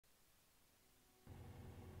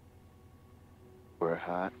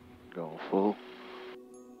hot, going full.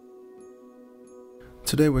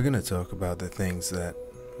 Today we're going to talk about the things that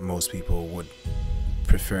most people would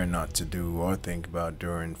prefer not to do or think about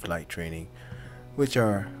during flight training, which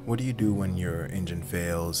are: what do you do when your engine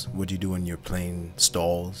fails? What do you do when your plane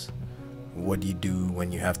stalls? What do you do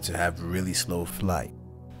when you have to have really slow flight?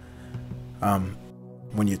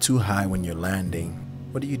 When you're too high when you're landing,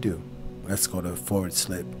 what do you do? Let's go to forward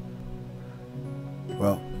slip.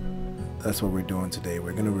 Well, that's what we're doing today.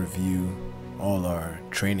 We're going to review all our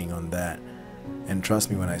training on that. And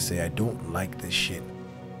trust me when I say I don't like this shit.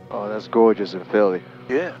 Oh, that's gorgeous in Philly.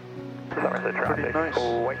 Yeah. Pretty nice.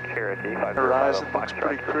 Horizon looks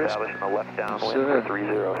pretty crisp. Let's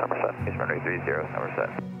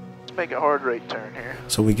make a hard right turn here.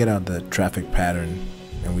 So we get out the traffic pattern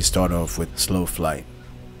and we start off with slow flight.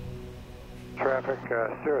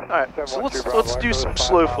 Alright, so let's do some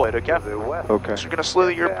slow flight, okay? Okay. So we're gonna slow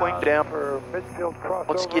the airplane down.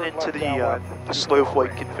 Let's get into the slow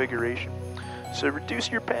flight configuration. So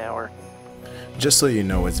reduce your power. Just so you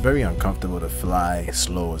know, it's very uncomfortable to fly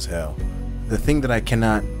slow as hell. The thing that I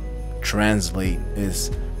cannot translate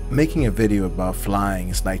is making a video about flying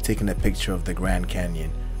is like taking a picture of the Grand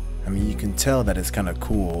Canyon. I mean, you can tell that it's kind of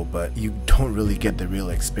cool, but you don't really get the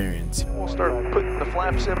real experience. We'll start putting the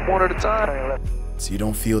flaps in one at a time. So you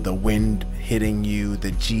don't feel the wind hitting you,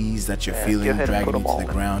 the G's that you're feeling dragging you to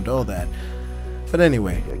the ground, all that. But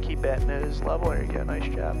anyway. Keep that nose level. There you go.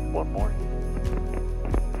 Nice job. One more.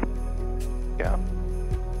 Yeah.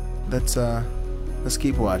 Let's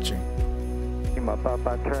keep watching.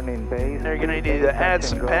 They're gonna need to add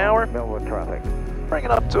some power. Bring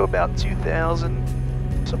it up to about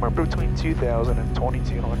 2,000, somewhere between 2,000 and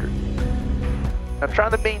 2,200. I'm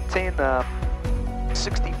trying to maintain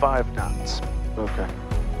 65 knots. Okay.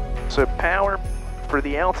 So power for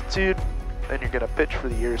the altitude, then you're gonna pitch for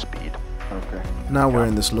the airspeed. Okay. Now we're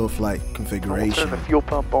in the slow flight We'll configuration. turn the fuel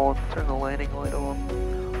pump on, turn the landing light on.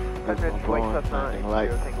 Landing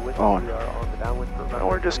light on. And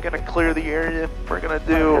we're just gonna clear the area. We're gonna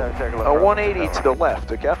do a 180 to the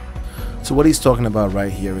left, okay? So what he's talking about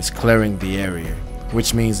right here is clearing the area,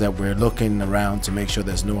 which means that we're looking around to make sure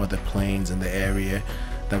there's no other planes in the area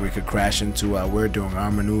that we could crash into while we're doing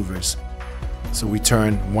our maneuvers. So we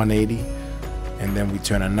turn 180 and then we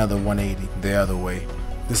turn another 180 the other way.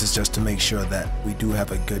 This is just to make sure that we do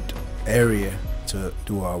have a good area to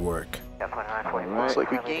do our work. Looks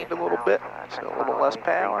like we gained a little bit, so a little less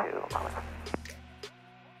power.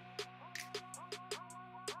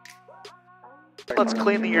 Let's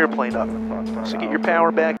clean the airplane up. So get your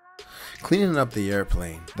power back. Cleaning up the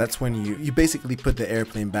airplane, that's when you basically put the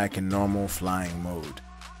airplane back in normal flying mode.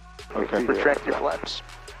 Okay. Retract your flaps,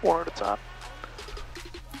 one at a time.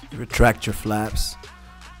 You retract your flaps,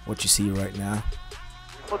 what you see right now.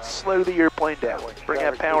 Let's slow the airplane down. Bring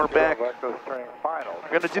that power back. We're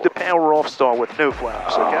gonna do the power off stall with no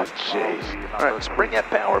flaps, okay? Oh, jeez. Alright, let's bring that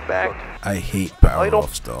power back. I hate power Idle.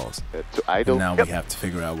 off stalls. To idle. And now Yep. we have to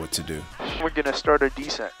figure out what to do. We're gonna start our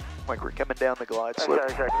descent, like we're coming down the glide slope,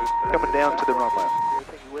 coming down to the runway.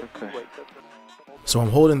 Okay. So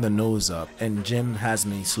I'm holding the nose up and Jim has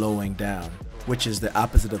me slowing down, which is the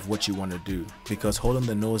opposite of what you want to do, because holding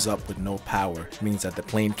the nose up with no power means that the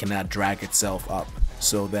plane cannot drag itself up.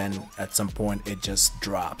 So then at some point it just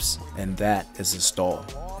drops, and that is a stall,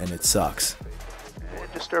 and it sucks.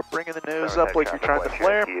 And just start bringing the nose up like you're trying to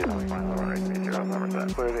flare.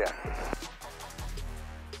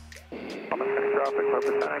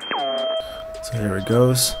 So here it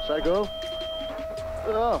goes, Should I go?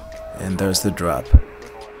 Oh. and there's the drop.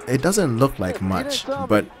 It doesn't look like much,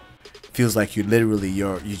 but feels like you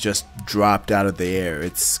just dropped out of the air.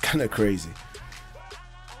 It's kind of crazy.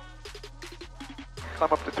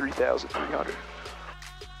 Climb up to 3,300.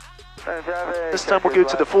 This time we'll go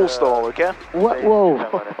to the full stall, okay? What? Whoa.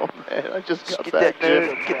 Oh, man, I just got back.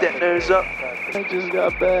 Get that nose up. I just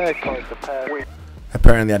got back.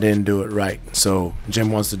 Apparently I didn't do it right, so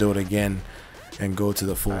Jim wants to do it again and go to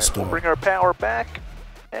the full stall. Bring our power back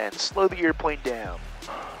and slow the airplane down.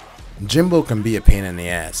 Jimbo can be a pain in the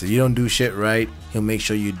ass. If you don't do shit right, he'll make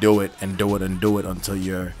sure you do it and do it and do it until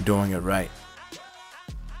you're doing it right.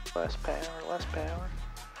 Less power, less power.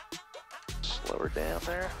 Slow her down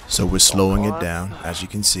there. So we're slowing it down, as you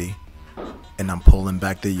can see, and I'm pulling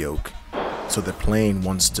back the yoke. So the plane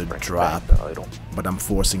wants to drop, but I'm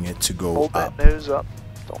forcing it to go Hold up. that nose up.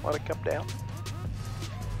 Don't let it come down.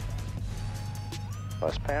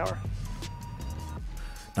 Less power.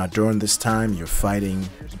 Now during this time, you're fighting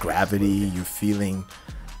gravity, you're feeling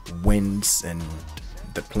winds, and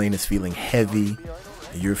the plane is feeling heavy.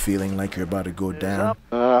 You're feeling like you're about to go down.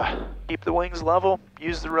 Keep the wings level.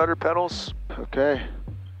 Use the rudder pedals. Okay.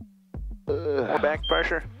 More back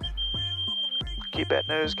pressure. Keep that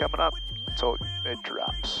nose coming up until it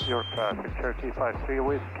drops. Your Cherokee 53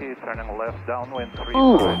 whiskey, turning left downwind 3.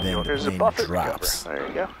 Ooh. And then the There's a plane buffet drops. recover. There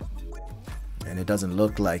you go. And it doesn't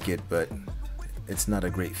look like it, but it's not a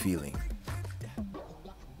great feeling.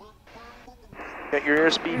 Get your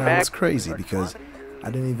airspeed Now back. it's crazy because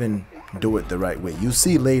I didn't even do it the right way. You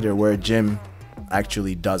see later where Jim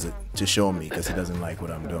actually does it to show me because he doesn't like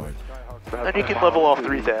what I'm doing. And you can level off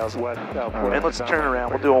 3,000. And let's turn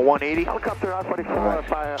around. We'll do a 180.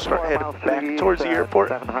 Start heading back towards the airport.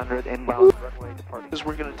 Because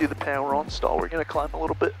we're going to do the power on stall. We're going to climb a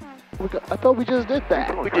little bit. I thought we just did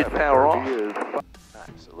that. We did power off.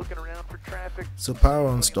 So looking around for traffic. So power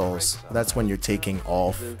on stalls, that's when you're taking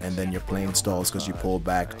off and then your plane stalls because you pull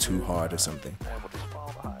back too hard or something. And we'll just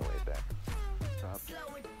follow the highway back.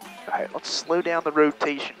 Alright, let's slow down the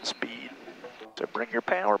rotation speed. So bring your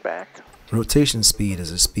power back. Rotation speed is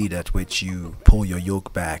a speed at which you pull your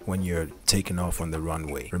yoke back when you're taking off on the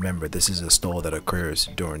runway. Remember, this is a stall that occurs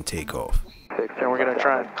during takeoff. And we're going to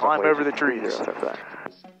try and climb over the trees.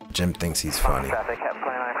 Jim thinks he's funny.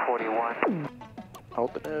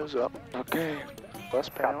 Hold the nose up. Okay. Less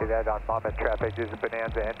Copy power. that on Monmouth traffic. This is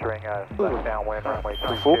Bonanza entering left downwind runway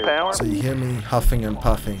 32. Full power. So you hear me huffing and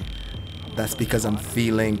puffing. That's because I'm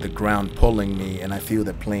feeling the ground pulling me and I feel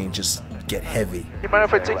the plane just get heavy. You mind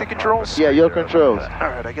if I take the controls? Yeah, your controls.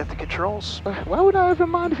 Alright, I got the controls. Why would I ever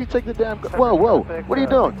mind if you take the damn... Whoa, whoa. What are you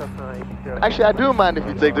doing? Actually, I do mind if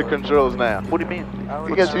you take the controls now. What do you mean?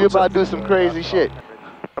 Because you're about to do some crazy shit.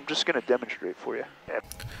 I'm just going to demonstrate for you.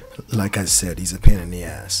 Like I said, he's a pain in the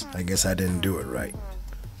ass. I guess I didn't do it right.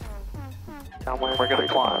 We're going to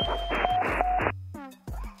climb.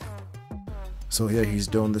 So here he's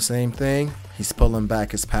doing the same thing. He's pulling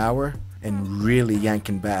back his power and really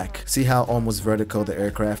yanking back. See how almost vertical the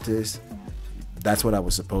aircraft is? That's what I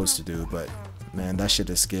was supposed to do, but man, that shit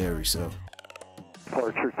is scary, so.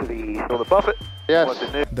 Departure to the So the buffet. Yes.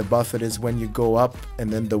 The buffet is when you go up and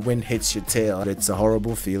then the wind hits your tail. It's a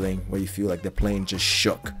horrible feeling where you feel like the plane just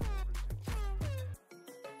shook.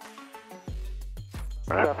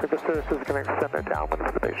 traffic. The service is going to extend it downwind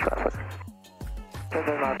for the base traffic.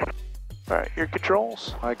 Alright, your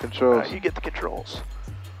controls. My controls. You get the controls.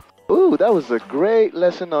 Ooh, that was a great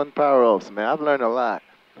lesson on power offs, man. I've learned a lot.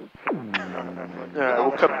 Alright,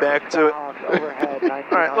 we'll come back to it.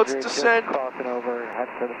 Alright, let's descend.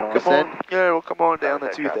 Descend? Yeah, we'll come on down to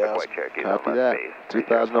 2,000. Copy that.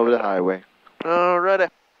 2,000 over the highway. Alrighty.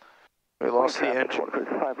 We lost the engine.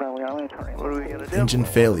 What are we going to do? Engine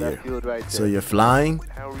failure. Field right So there. you're flying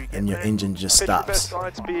How are we and your getting engine just there? Pitch your best stops.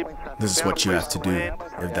 line speed. This is Down what you have to do land.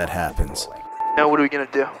 if that happens. Now what are we going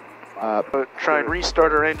to do? Uh, Try and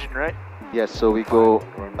restart our engine, right? yes, so we go...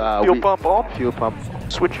 Fuel pump on. Fuel pump.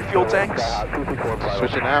 Switch your fuel tanks.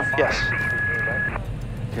 Switch it now. Yes.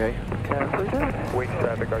 Okay. Wing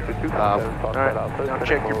traffic, Alright, now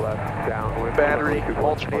check your battery,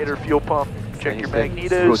 alternator, fuel pump. Check your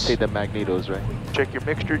magnetos. Rotate the magnetos, right? Check your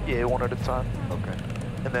mixture. Yeah, one at a time. Okay.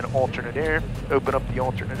 And then alternate air. Open up the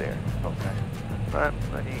alternate air. Okay. Alright,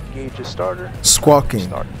 then you engage the starter. Squawking.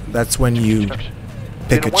 Start. That's when you pick a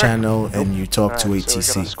Didn't work? channel and you talk to Alright, so we're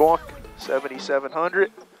gonna ATC. squawk.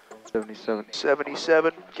 7,700. 77.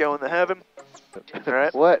 77. Going to heaven.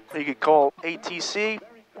 Alright. What? You could call ATC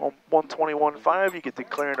on 121.5. You could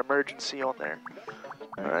declare an emergency on there.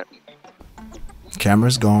 Alright.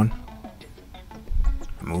 Camera's gone.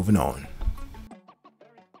 Moving on.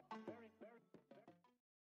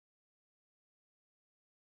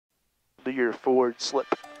 Do your forward slip.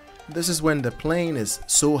 This is when the plane is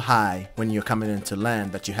so high when you're coming into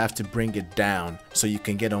land that you have to bring it down so you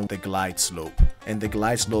can get on the glide slope. And the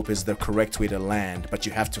glide slope is the correct way to land, but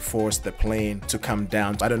you have to force the plane to come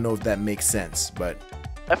down. I don't know if that makes sense, but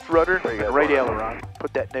Left rudder and right aileron.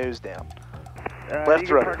 Put that nose down. Left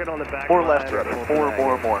rudder. More left rudder.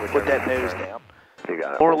 More. Put that nose down.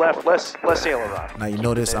 More left, less aileron. now you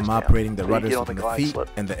notice I'm Nose down. operating the So you rudders get on with the my glide feet slip.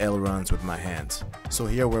 and the ailerons with my hands. So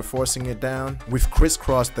here we're forcing it down. We've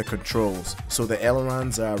crisscrossed the controls. So the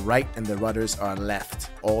ailerons are right and the rudders are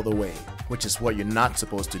left all the way, which is what you're not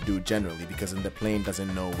supposed to do generally because then the plane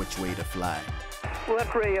doesn't know which way to fly.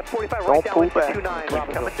 Left ray, 45 Don't pull back.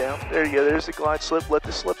 Keep coming down. There you go. There's the glide slip. Let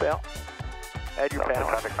the slip out. Add your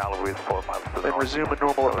power. Traffic Malibu is 4 miles to the Then north. resume a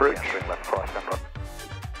normal approach. Left cross and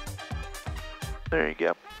There you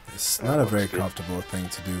go. It's not a very comfortable thing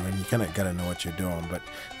to do, and you kind of gotta know what you're doing. But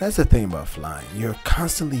that's the thing about flying. You're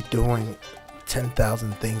constantly doing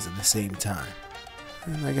 10,000 things at the same time.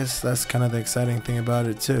 And I guess that's kind of the exciting thing about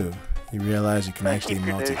it too. You realize you can Yeah, actually keep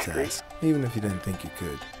your nose multitask, even if you didn't think you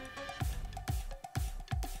could.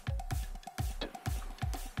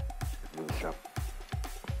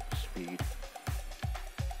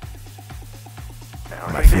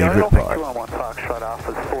 favorite part. 211 Foxtrot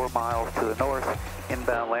Alpha is 4 miles to the north,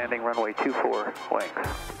 inbound landing runway 24, wings.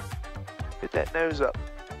 Get that nose up.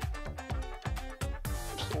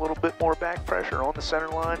 Just a little bit more back pressure on the center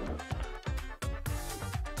line.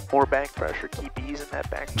 More back pressure, keep easing that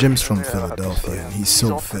back pressure. Jim's from Philadelphia and he's so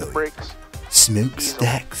on the Philly. brakes.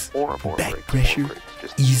 Smokestacks, More back brakes, pressure, more brakes.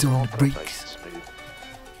 Just ease all on the nice brakes. and smooth.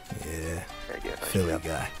 Yeah, Very good, nice Philly job.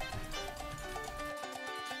 guy.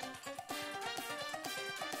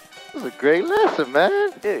 This was a great lesson,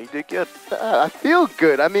 man. Yeah, you did good. I feel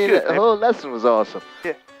good. I mean, Good, the man. whole lesson was awesome.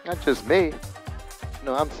 Yeah. Not just me.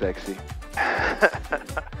 No, I'm sexy.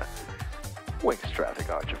 Wings traffic,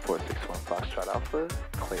 Archer 461 Foxtrot Alpha.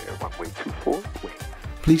 Clear runway 24, wings.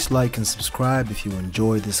 Please like and subscribe if you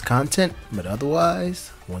enjoy this content, but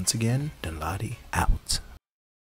otherwise, once again, Dunladi out.